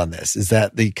episode on this? Is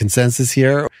that the consensus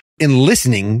here? In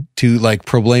listening to like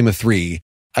Problema 3,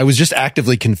 I was just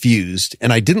actively confused,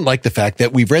 and I didn't like the fact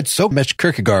that we've read so much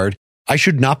Kierkegaard. I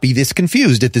should not be this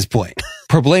confused at this point.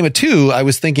 Problema 2, I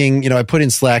was thinking, I put in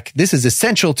Slack, this is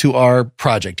essential to our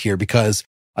project here because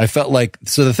I felt like,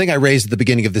 so the thing I raised at the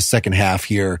beginning of this second half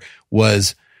here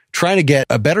was trying to get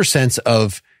a better sense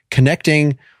of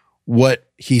connecting what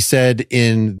he said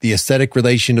in the aesthetic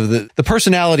relation of the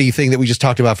personality thing that we just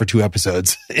talked about for 2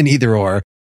 episodes in either or,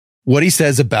 what he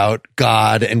says about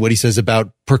God and what he says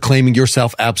about proclaiming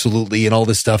yourself absolutely and all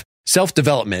this stuff,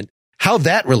 self-development, how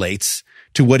that relates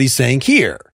to what he's saying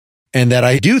here. And that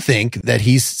I do think that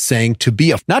he's saying to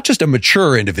be not just a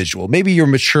mature individual, maybe you're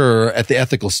mature at the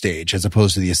ethical stage as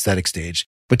opposed to the aesthetic stage,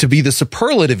 but to be the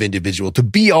superlative individual, to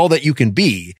be all that you can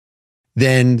be,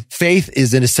 then faith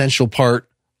is an essential part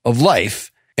of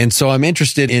life. And so I'm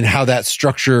interested in how that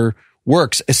structure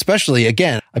works, especially,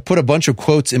 again, I put a bunch of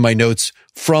quotes in my notes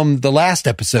from the last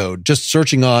episode, just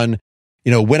searching on,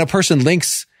 when a person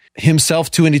links himself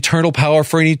to an eternal power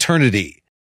for an eternity,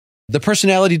 the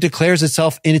personality declares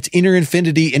itself in its inner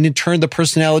infinity, and in turn, the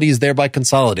personality is thereby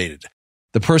consolidated.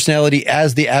 The personality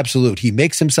as the absolute. He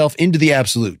makes himself into the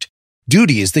absolute.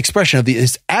 Duty is the expression of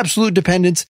his absolute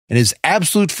dependence and his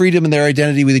absolute freedom in their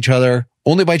identity with each other.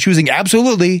 Only by choosing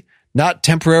absolutely, not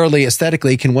temporarily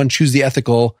aesthetically, can one choose the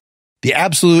ethical. The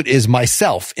absolute is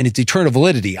myself in its eternal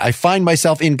validity. I find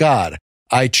myself in God.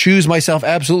 I choose myself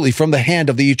absolutely from the hand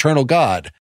of the eternal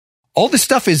God. All this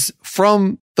stuff is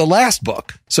from the last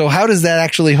book. So how does that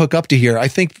actually hook up to here? I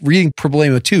think reading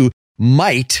Problema 2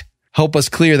 might help us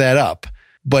clear that up.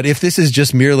 But if this is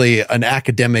just merely an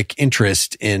academic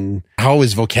interest in how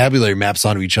his vocabulary maps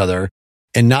onto each other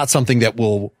and not something that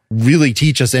will really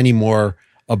teach us any more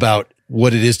about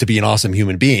what it is to be an awesome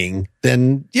human being,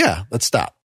 then yeah, let's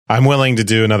stop. I'm willing to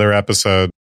do another episode.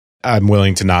 I'm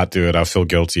willing to not do it. I'll feel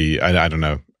guilty. I don't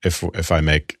know if I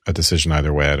make a decision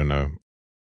either way. I don't know.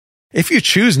 If you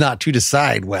choose not to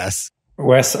decide, Wes.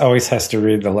 Wes always has to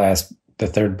read the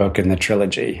third book in the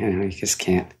trilogy. He just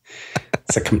can't.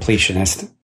 It's a completionist.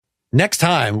 Next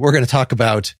time, we're going to talk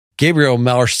about Gabriel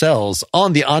Marcel's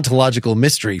On the Ontological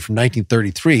Mystery from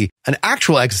 1933, an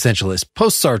actual existentialist,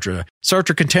 post-Sartre,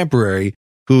 Sartre contemporary,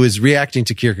 who is reacting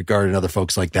to Kierkegaard and other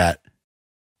folks like that.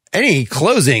 Any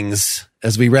closings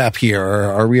as we wrap here, or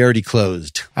are we already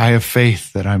closed? I have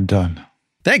faith that I'm done.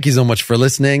 Thank you so much for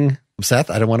listening. Seth,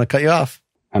 I don't want to cut you off.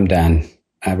 I'm done.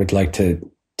 I would like to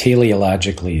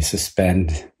teleologically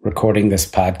suspend recording this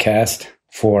podcast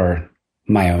for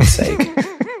my own sake.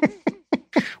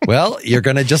 Well, you're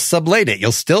going to just sublate it.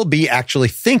 You'll still be actually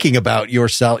thinking about your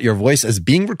voice as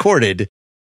being recorded.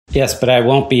 Yes, but I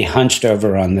won't be hunched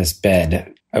over on this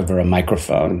bed over a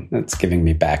microphone. That's giving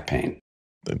me back pain.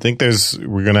 I think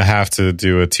we're going to have to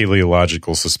do a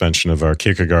teleological suspension of our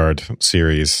Kierkegaard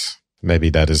series. Maybe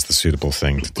that is the suitable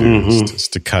thing to do, is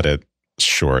to cut it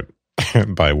short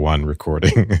by one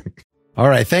recording. All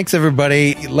right. Thanks,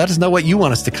 everybody. Let us know what you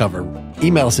want us to cover.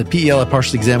 Email us at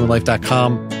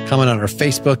pel@partiallyexaminedlife.com. Comment on our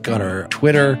Facebook, on our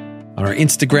Twitter, on our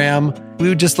Instagram. We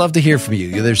would just love to hear from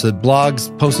you. There's the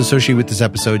blogs post associated with this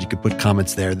episode. You could put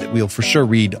comments there that we'll for sure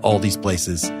read all these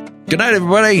places. Good night,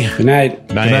 everybody. Good night.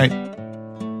 Good night.